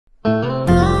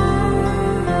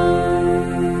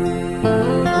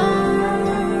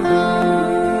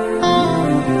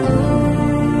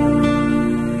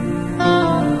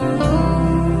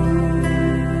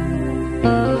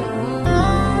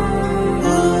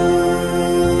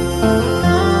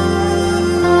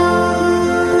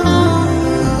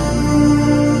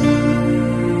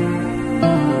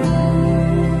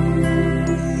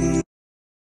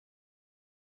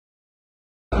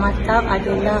Maktab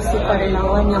adalah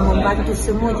sukarelawan yang membantu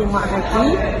semua jemaah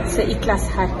haji seikhlas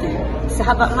hati.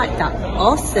 Sahabat Maktab,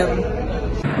 awesome!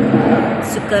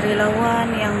 Sukarelawan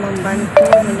yang membantu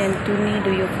menyantuni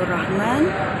duyufur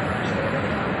rahman,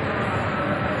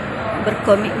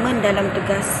 berkomitmen dalam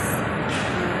tugas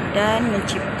dan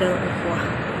mencipta ukhuwah.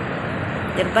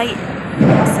 Terbaik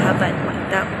Sahabat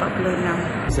Maktab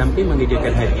 46. Sampai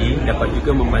mengerjakan haji, dapat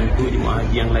juga membantu jemaah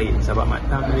haji yang lain. Sahabat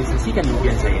Maktab merealisasikan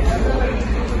impian saya.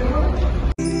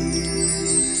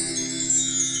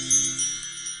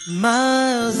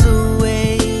 Miles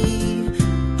away,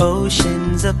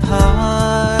 oceans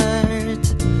apart,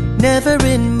 never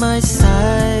in my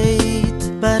sight,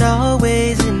 but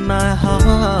always in my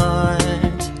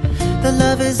heart. The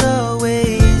love is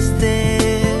always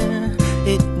there,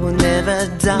 it will never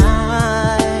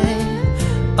die,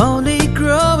 only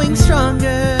growing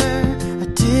stronger. A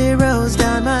tear rolls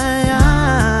down my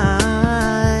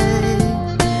eye.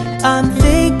 I'm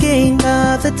thinking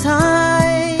of the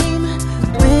time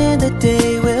when the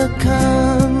day will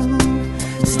come,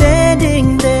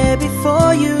 standing there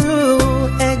before you,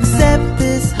 accept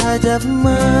this heart of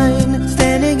mine,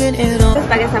 standing in it all.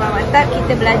 Sebagai sahabat Maktab,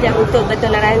 kita belajar untuk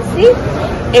bertoleransi,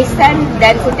 ihsan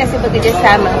dan sentiasa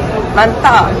bekerjasama.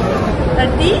 Mantap!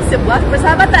 Nanti sebuah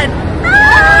persahabatan.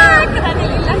 Kerana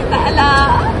lillahi ta'ala.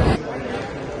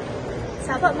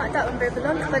 Sahabat Maktab memberi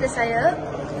peluang kepada saya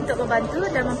untuk membantu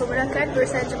dan mempermudahkan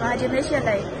urusan jemaah haji Malaysia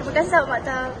lain. Terima kasih sahabat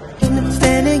Maktab.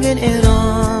 Standing in it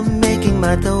all, making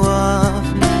my tawaf,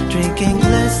 drinking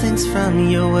blessings from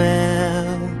your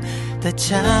well. The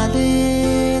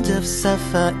challenge of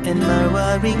Safa and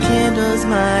Marwa rekindles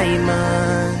my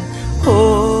iman.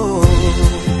 Oh,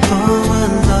 oh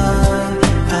Allah,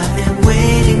 I am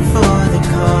waiting for the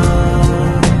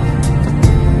call.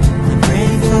 I'm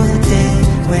praying for the day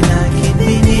when I can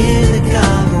be near the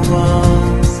Kaaba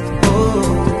walls. Oh,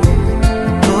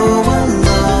 oh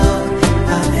Allah,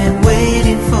 I am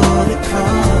waiting for the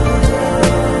call.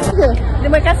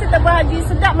 Terima kasih Tabung Haji,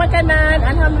 sedap makanan.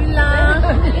 Alhamdulillah.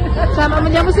 Selamat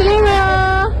menjamu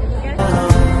selera.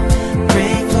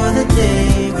 Praying for the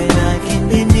day when I can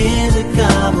be near the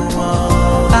Kaaba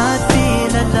wall. I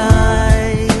feel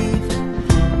alive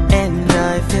and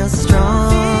I feel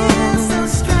strong.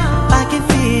 I can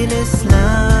feel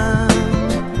Islam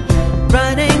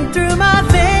running through my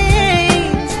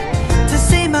veins to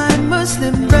see my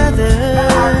Muslim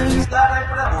brothers.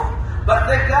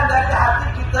 Bersihkan dari hati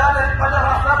kita daripada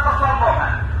rasa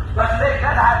kesombongan.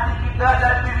 Bersihkan hati kita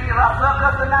dari rasa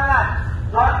kesenangan.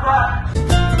 Tuan-tuan.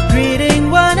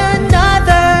 Greeting one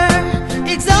another,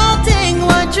 exalting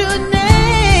what you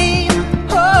name.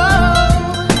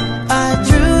 Oh, I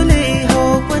truly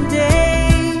hope one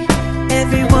day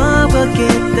everyone will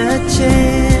get the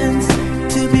chance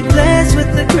to be blessed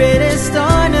with the greatest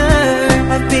honor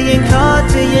of being called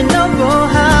to your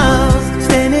noble house,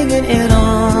 standing in it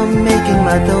all, making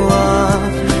my tawaf,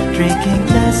 drinking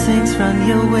blessings from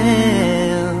your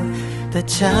well. The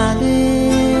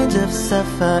challenge of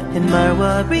Safa and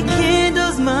Marwa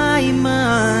rekindles my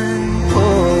iman. Oh,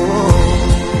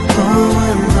 oh, oh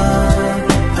Allah,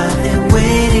 I am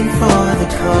waiting for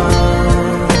the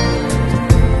call.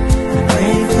 I'm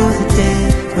praying for the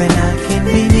day when I can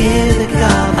be near the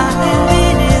Kaaba. I can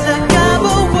be near the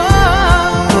Kaaba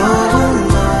wall. Oh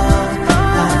Allah,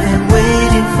 I am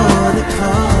waiting for the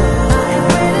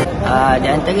call. Di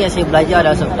antara yang saya belajar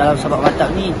dalam Sahabat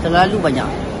Maktab ni terlalu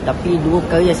banyak. Tapi dua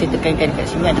perkara yang saya tekankan dekat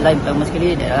sini adalah yang pertama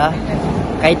sekali adalah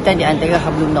kaitan di antara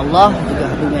hablum minallah juga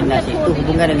hablum minannas, iaitu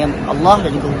hubungan dengan Allah dan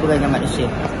juga hubungan dengan manusia.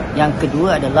 Yang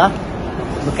kedua adalah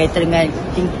berkaitan dengan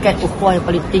tingkat ukhuwah yang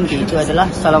paling tinggi, itu adalah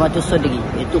salamatus sadri,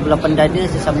 iaitu belapan dada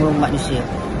sesama manusia.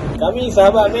 Kami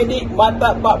sahabat medik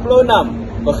Maktab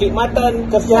 46, berkhidmatan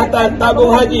kesihatan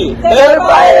tabung haji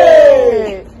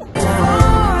terbaik.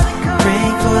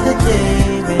 Praying for the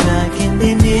day when I can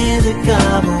be near the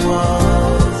Kaaba walls.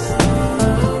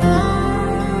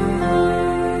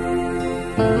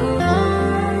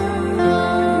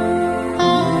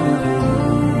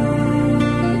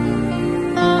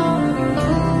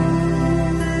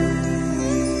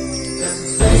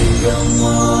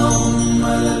 اللهم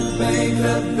لبيك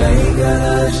لبيك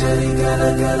لا شريك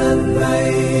لك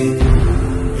لبيك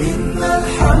إن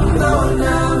الحمد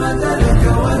والنعمة لك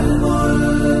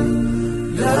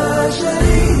والملك لا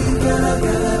شريك لك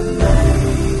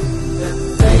لبيك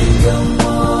لبيك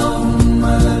اللهم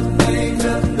لبيك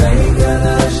لبيك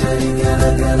لا شريك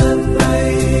لك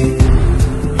لبيك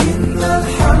إن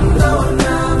الحمد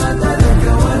والنعمة لك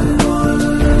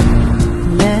والملك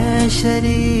لا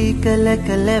شريك لك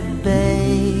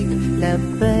لبيك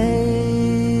لبيك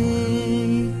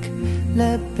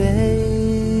لبيك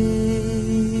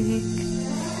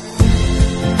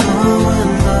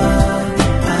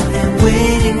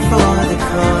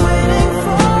call.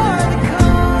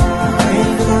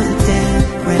 Praying for the day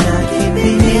when I can be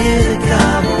near the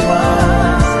Kaaba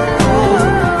walls.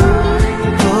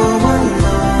 Oh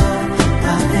Allah,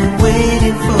 I've been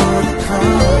waiting for the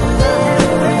call.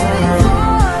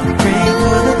 Praying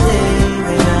for the day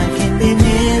when I can be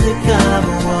near the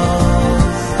Kaaba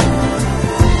walls.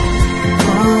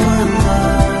 Oh Allah,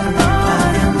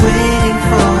 I've been waiting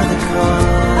for the call.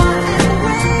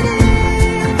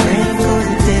 Praying for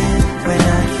the day when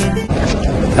I can be.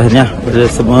 Tahniah kepada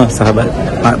semua sahabat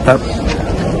maktab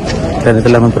kerana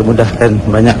telah mempermudahkan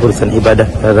banyak urusan ibadah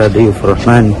pada Dayufur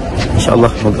Rahman.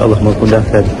 InsyaAllah moga Allah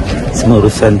memudahkan semua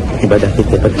urusan ibadah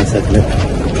kita pada masa akan datang.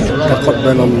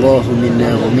 Taqabbalallahu minna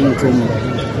wa minkum.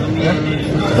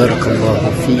 Barakallahu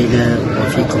fina wa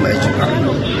fikum ajma'in.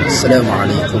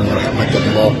 Assalamualaikum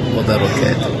warahmatullahi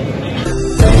wabarakatuh.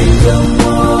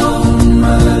 اللهم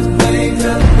لبيك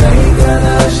لبيك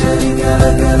لا شريك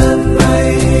لك لبيك